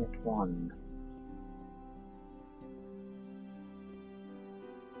looking at one.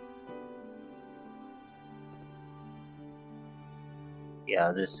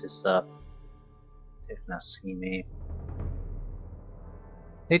 Yeah, this is they're gonna see me.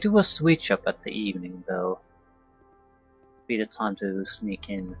 They do a switch up at the evening though. Be the time to sneak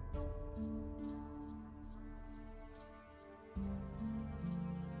in.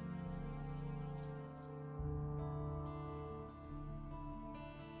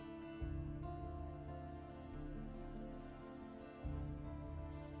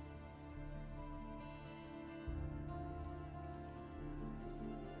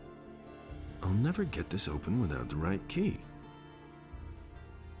 I'll never get this open without the right key.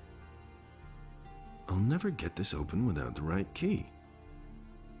 I'll never get this open without the right key.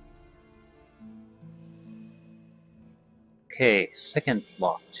 Okay, second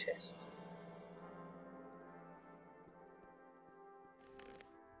lock chest.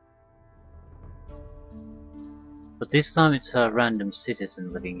 But this time it's a random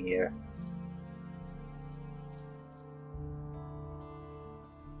citizen living here.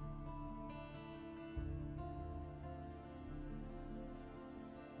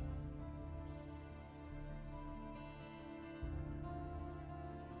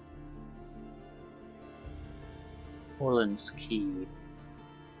 Orland's key.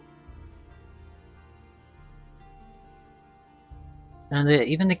 And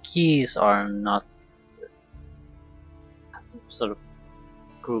even the keys are not sort of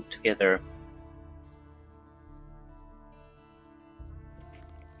grouped together.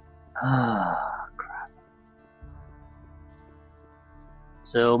 Ah, crap.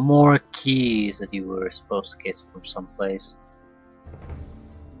 So more keys that you were supposed to get from someplace.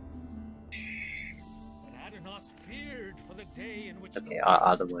 Okay,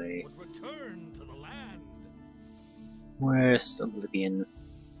 other way. Where's Oblivion?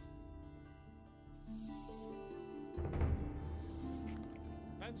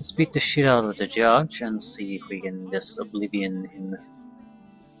 Let's beat the shit out of the judge and see if we can just Oblivion him.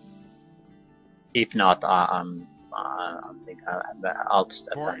 If not, I think I'll just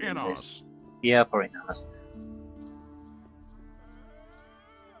abandon this. Yeah, for Inos.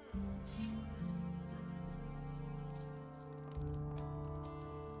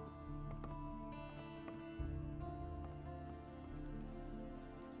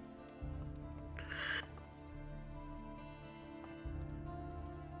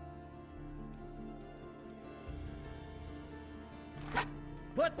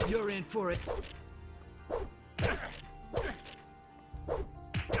 But you're in for it.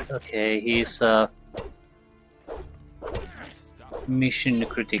 Okay, he's mission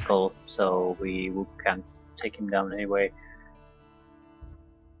critical, so we can't take him down anyway.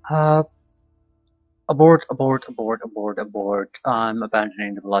 Abort, abort, abort, abort, abort. I'm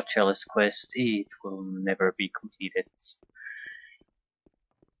abandoning the Blood Chalice quest. It will never be completed.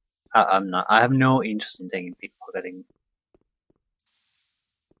 I'm not. I have no interest in taking pickpocketing.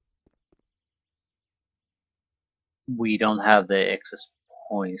 We don't have the excess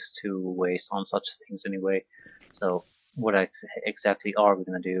points to waste on such things anyway. So what exactly are we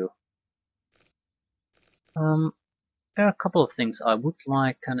gonna do? There are a couple of things I would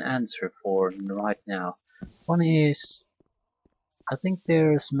like an answer for right now. One is, I think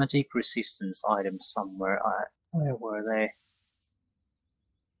there's magic resistance items somewhere. Where were they?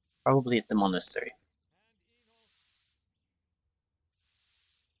 Probably at the monastery.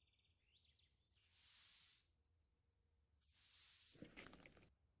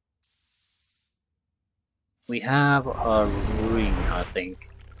 We have a ring, I think.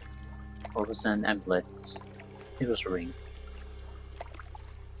 Or was it an amulet? It was a ring.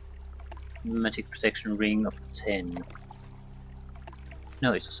 Magic protection ring of 10.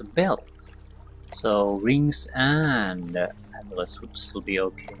 No, it was a belt. So rings and amulets would still be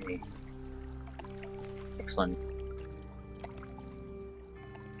okay. Excellent.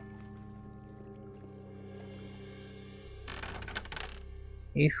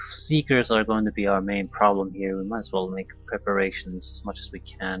 If seekers are going to be our main problem here, we might as well make preparations as much as we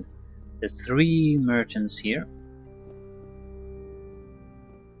can. There's 3 merchants here.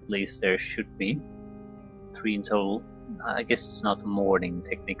 At least there should be. 3 in total. I guess it's not morning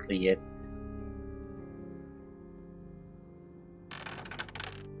technically yet.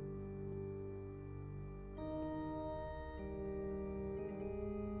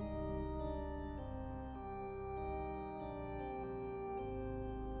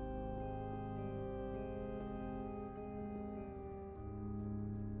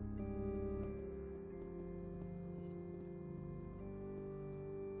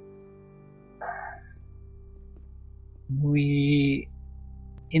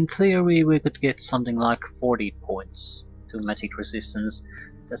 In theory, we could get something like 40 points to magic resistance.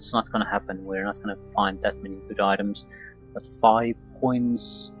 That's not gonna happen. We're not gonna find that many good items. But 5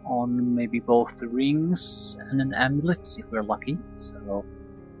 points on maybe both the rings and an amulet if we're lucky. So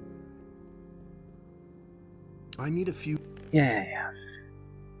I need a few. yeah.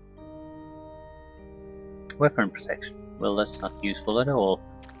 Weapon protection. Well, that's not useful at all.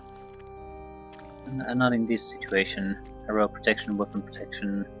 And not in this situation. Arrow protection, weapon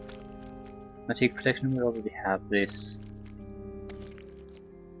protection, magic protection. We already have this.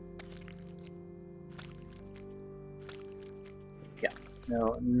 Yeah,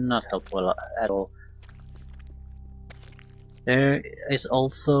 no, not helpful at all. There is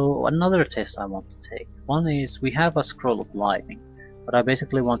also another test I want to take. One is we have a scroll of lightning. What I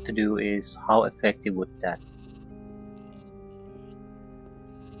basically want to do is how effective would that.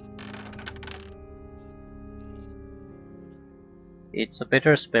 It's a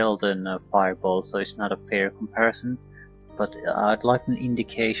better spell than a fireball, so it's not a fair comparison. But I'd like an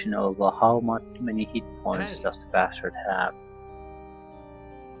indication of how many hit points does the bastard have.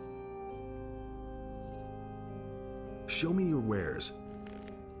 Show me your wares.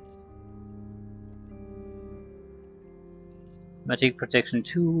 Magic protection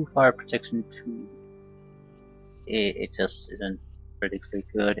 2, fire protection 2. It just isn't particularly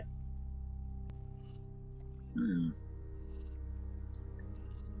good.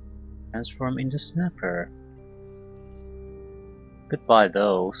 Transform into snapper. Could buy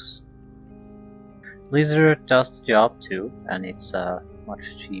those. Lizard does the job too, and it's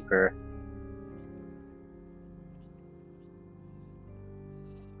much cheaper.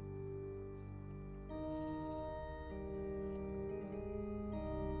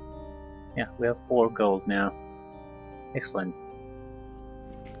 Yeah, we have 4 gold now. Excellent.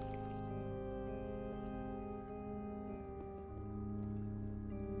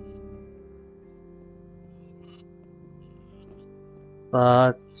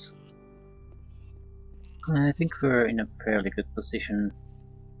 But I think we're in a fairly good position.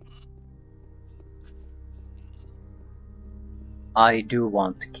 I do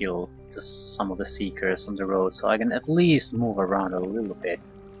want to kill some of the seekers on the road, so I can at least move around a little bit.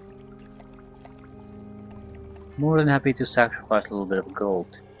 More than happy to sacrifice a little bit of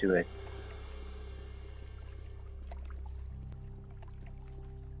gold to do it.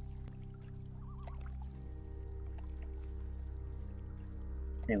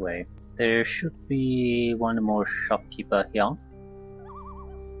 Anyway, there should be one more shopkeeper here.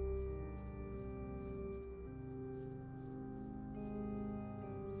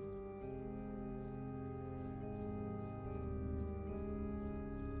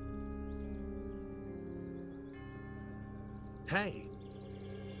 Hey.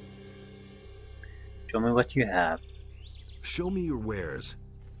 Show me what you have. Show me your wares.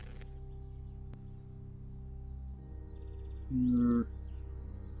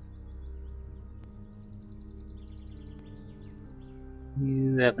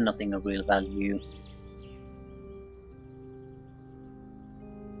 You have nothing of real value.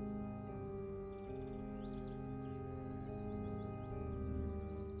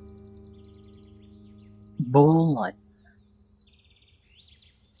 Ball light.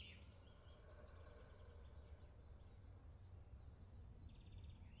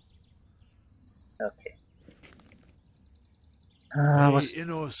 Okay.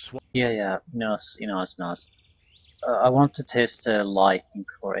 Yeah, Nos. I want to test lightning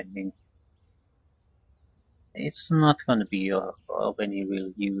before ending. It's not going to be of any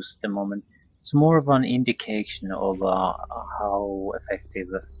real use at the moment. It's more of an indication of how effective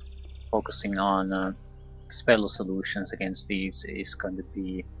focusing on spell solutions against these is going to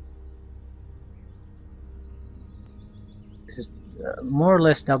be. This is more or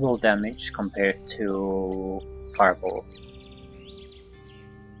less double damage compared to Fireball.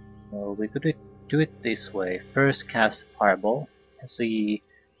 So we could do it this way. First cast Fireball and see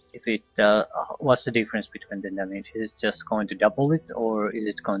if it what's the difference between the damage. Is it just going to double it, or is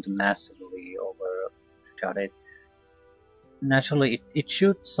it going to massively overshot it? Naturally it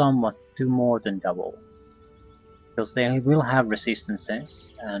should somewhat do more than double, because they will have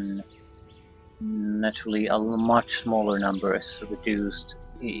resistances, and naturally a much smaller number is reduced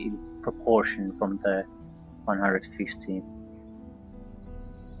in proportion from the 150.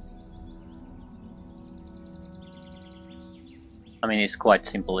 I mean, it's quite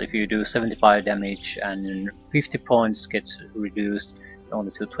simple. If you do 75 damage and 50 points gets reduced only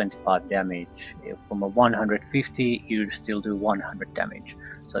to 25 damage, from a 150 you still do 100 damage.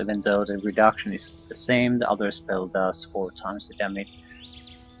 So even though the reduction is the same, the other spell does 4 times the damage.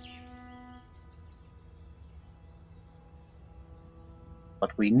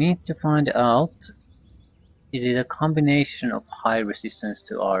 But we need to find out, is it a combination of high resistance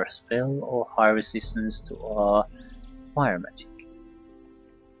to our spell or high resistance to our fire magic?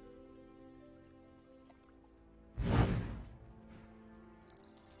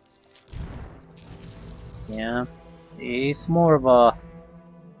 Yeah, it's more of a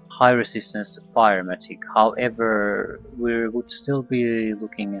high resistance to fire magic. However, we would still be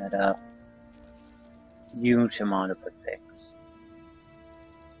looking at a huge amount of effects.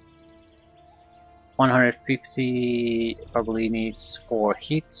 150 probably needs 4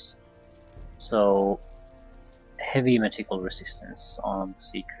 hits, so heavy magical resistance on the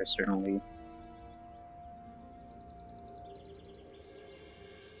Seeker certainly.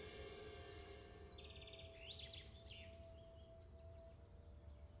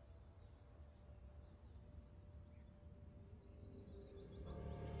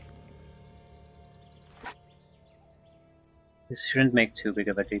 This shouldn't make too big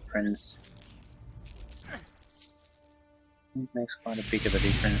of a difference. It makes quite a big of a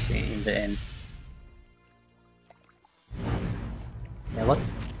difference in the end. Yeah, what?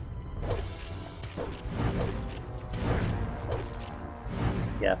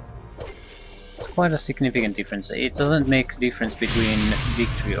 Yeah. It's quite a significant difference. It doesn't make a difference between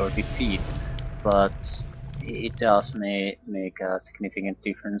victory or defeat, but it does make a significant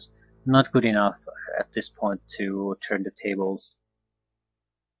difference. Not good enough at this point to turn the tables.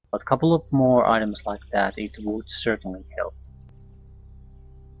 But a couple of more items like that, it would certainly help.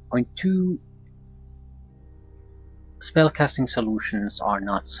 Point 2. Spellcasting solutions are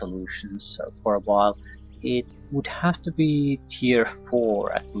not solutions for a while. It would have to be tier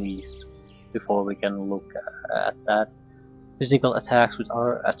 4 at least before we can look at that. Physical attacks with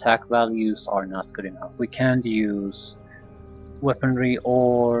our attack values are not good enough. We can't use weaponry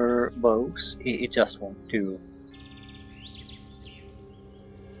or bows, it just won't do.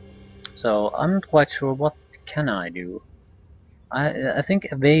 So I'm not quite sure what can I do. I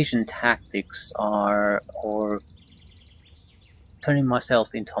think evasion tactics are, or turning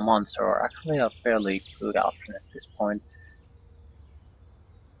myself into a monster, are actually a fairly good option at this point.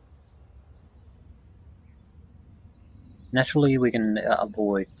 Naturally we can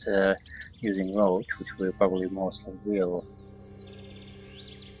avoid using roach, which we probably mostly will.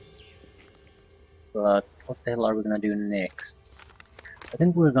 But what the hell are we gonna do next? I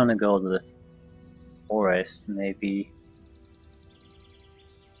think we're gonna go to the forest, maybe.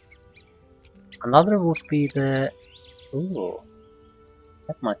 Another would be the... ooh,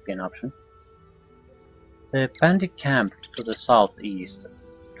 that might be an option. The bandit camp to the southeast,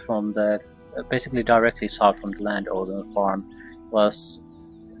 from the basically directly south from the landowner farm, was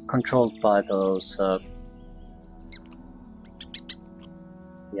controlled by those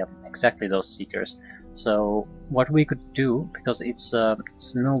yeah, exactly those seekers. So what we could do, because it's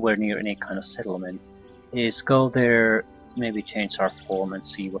nowhere near any kind of settlement, is go there, maybe change our form and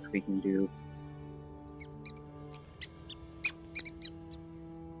see what we can do.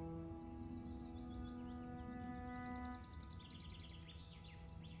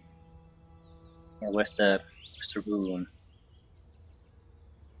 Yeah, where's the rune?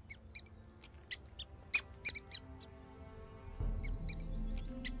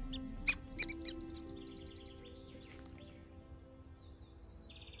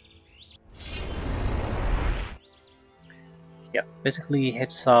 Yeah, basically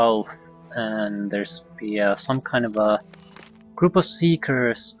head south, and there's some kind of a group of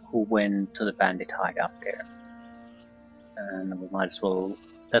seekers who went to the bandit hideout there. And we might as well...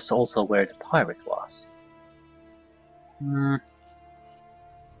 that's also where the pirate was.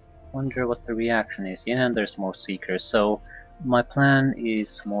 Wonder what the reaction is. Yeah, and there's more seekers. So my plan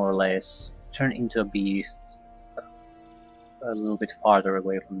is more or less turn into a beast a little bit farther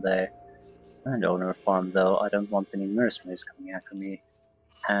away from the landowner farm, though I don't want any mercenaries coming after me,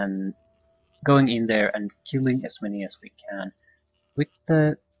 and going in there and killing as many as we can. With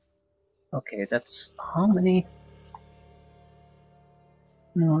the... okay, that's how many?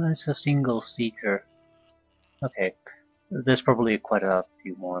 No, that's a single seeker. Okay, there's probably quite a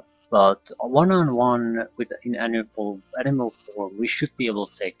few more, but one-on-one with in animal form, we should be able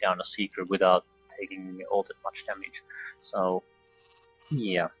to take down a seeker without taking all that much damage. So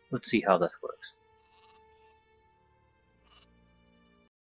yeah, let's see how that works.